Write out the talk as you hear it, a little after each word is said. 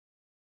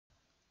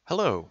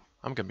Hello,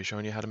 I'm going to be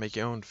showing you how to make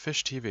your own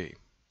fish TV.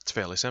 It's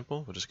fairly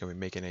simple. We're just going to be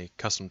making a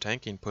custom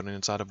tank and putting it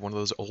inside of one of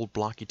those old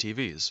blocky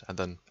TVs, and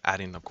then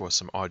adding, of course,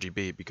 some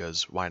RGB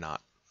because why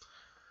not?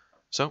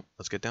 So,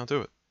 let's get down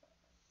to it.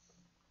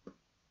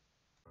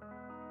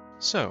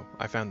 So,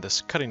 I found this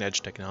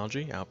cutting-edge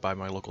technology out by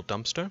my local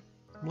dumpster.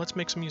 Let's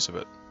make some use of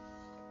it.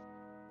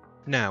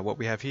 Now, what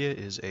we have here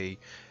is a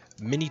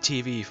mini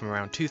TV from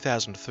around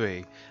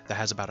 2003 that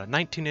has about a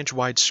 19-inch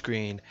wide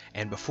screen,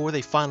 and before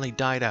they finally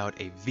died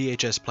out, a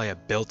VHS player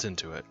built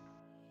into it.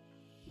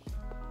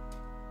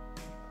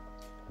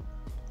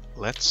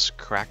 Let's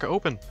crack it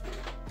open.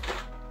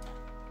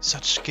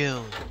 Such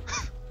skill.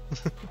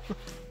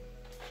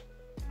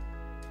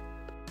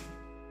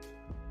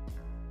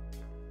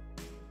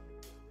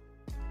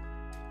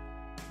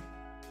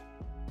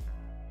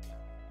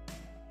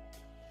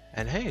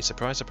 And hey,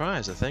 surprise,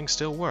 surprise, the thing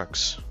still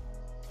works.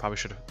 Probably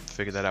should have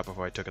figured that out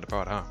before I took it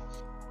apart, huh?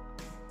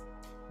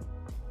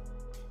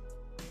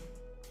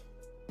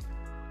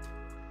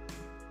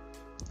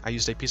 I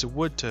used a piece of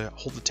wood to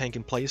hold the tank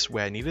in place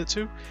where I needed it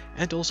to,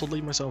 and to also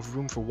leave myself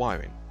room for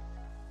wiring.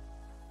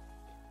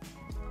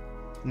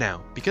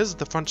 Now, because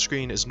the front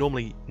screen is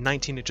normally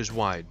 19 inches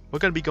wide, we're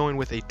going to be going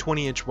with a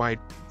 20-inch wide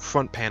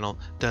front panel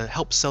to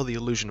help sell the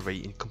illusion of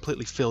a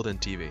completely filled-in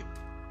TV.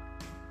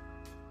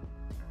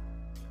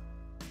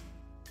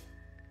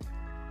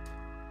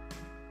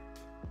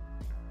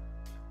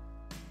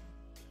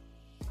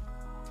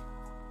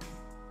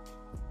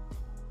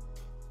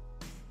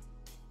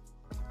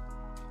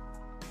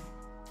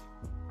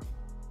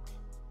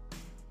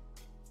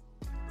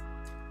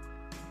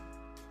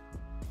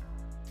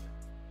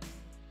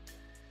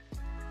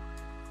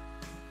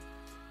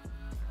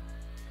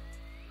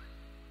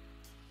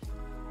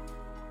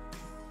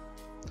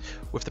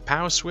 With the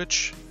power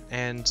switch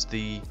and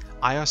the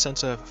IR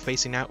sensor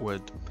facing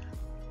outward,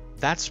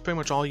 that's pretty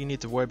much all you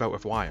need to worry about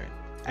with wiring.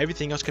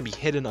 Everything else can be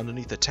hidden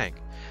underneath the tank,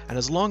 and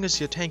as long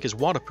as your tank is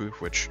waterproof,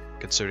 which,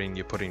 considering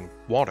you're putting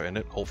water in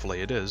it,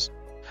 hopefully it is,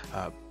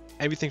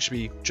 everything should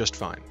be just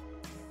fine.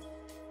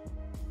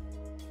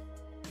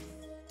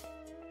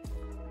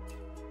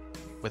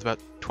 With about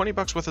 20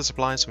 bucks worth of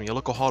supplies from your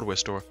local hardware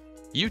store,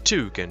 you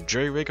too can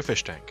jury-rig a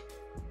fish tank.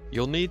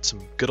 You'll need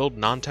some good old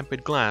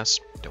non-tempered glass,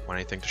 don't want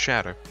anything to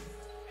shatter,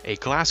 a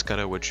glass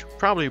cutter, which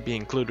probably will be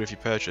included if you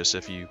purchase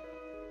if you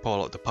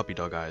pull out the puppy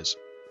dog eyes,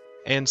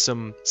 and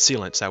some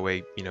sealants, that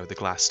way, the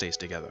glass stays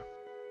together.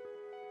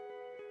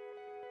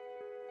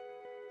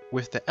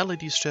 With the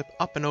LED strip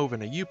up and over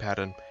in a U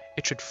pattern,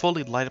 it should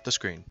fully light up the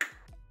screen.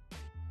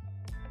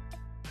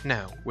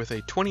 Now, with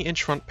a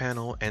 20-inch front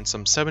panel and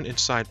some 7-inch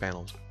side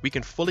panels, we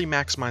can fully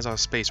maximize our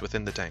space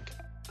within the tank.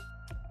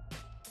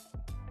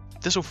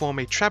 This will form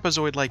a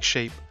trapezoid-like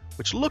shape,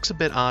 which looks a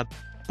bit odd,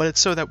 but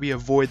it's so that we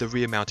avoid the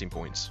rear mounting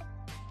points.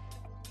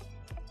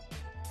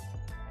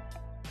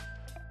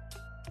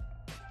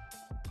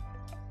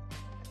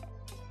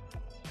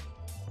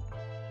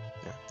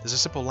 There's a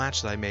simple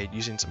latch that I made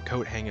using some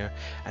coat hanger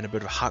and a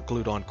bit of hot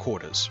glued on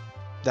quarters.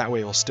 That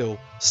way it will still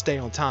stay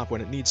on top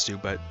when it needs to,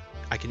 but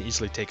I can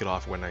easily take it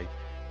off when I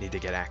need to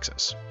get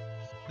access.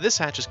 This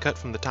hatch is cut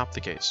from the top of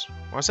the case.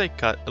 When I say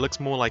cut, it looks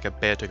more like a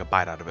bear took a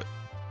bite out of it.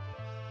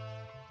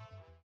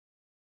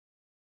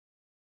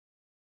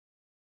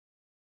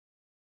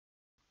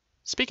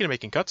 Speaking of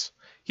making cuts,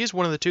 here's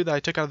one of the two that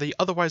I took out of the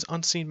otherwise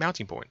unseen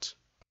mounting points.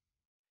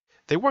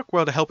 They work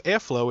well to help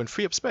airflow and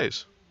free up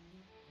space.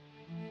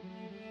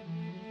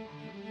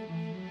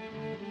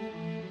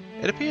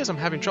 It appears I'm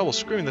having trouble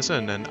screwing this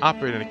in and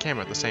operating the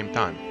camera at the same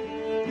time.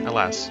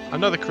 Alas,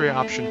 another career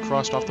option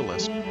crossed off the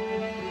list.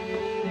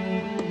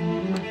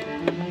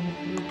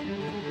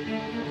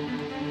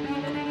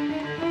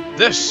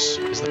 This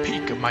is the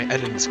peak of my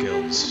editing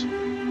skills.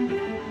 And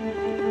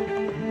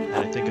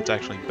I think it's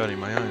actually burning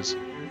my eyes.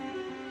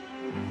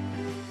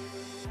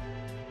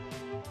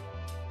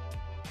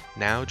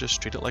 Now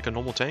just treat it like a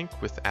normal tank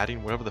with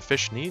adding whatever the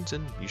fish needs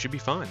and you should be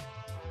fine.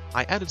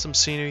 I added some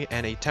scenery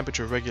and a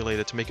temperature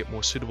regulator to make it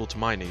more suitable to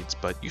my needs,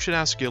 but you should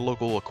ask your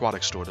local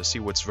aquatic store to see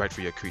what's right for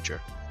your creature.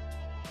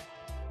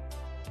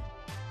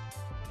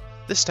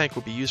 This tank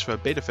will be used for a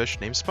betta fish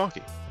named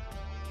Sparky.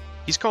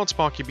 He's called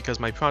Sparky because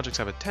my projects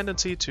have a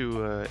tendency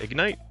to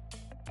ignite.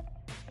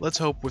 Let's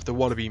hope with the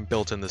water being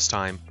built in this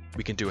time,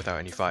 we can do without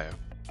any fire.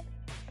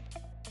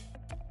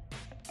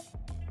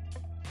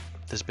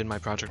 This has been my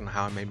project on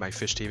how I made my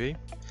fish TV.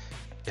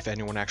 If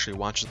anyone actually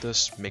watches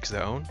this, makes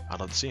their own, I'd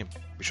love to see them.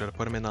 Be sure to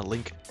put them in a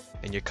link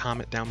in your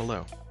comment down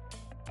below.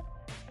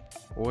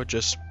 Or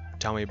just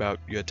tell me about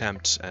your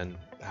attempts and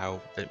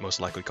how it most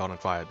likely caught on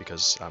fire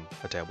because I'm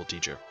a terrible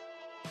teacher.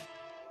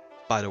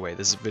 By the way,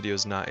 this video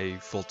is not a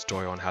full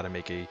tutorial on how to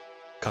make a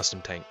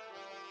custom tank.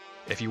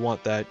 If you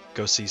want that,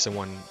 go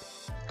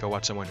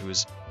watch someone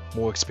who's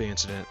more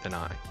experienced in it than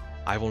I.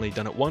 I've only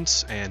done it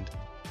once and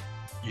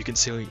you can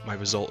see my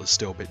result is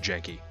still a bit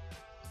janky.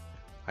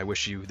 I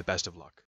wish you the best of luck.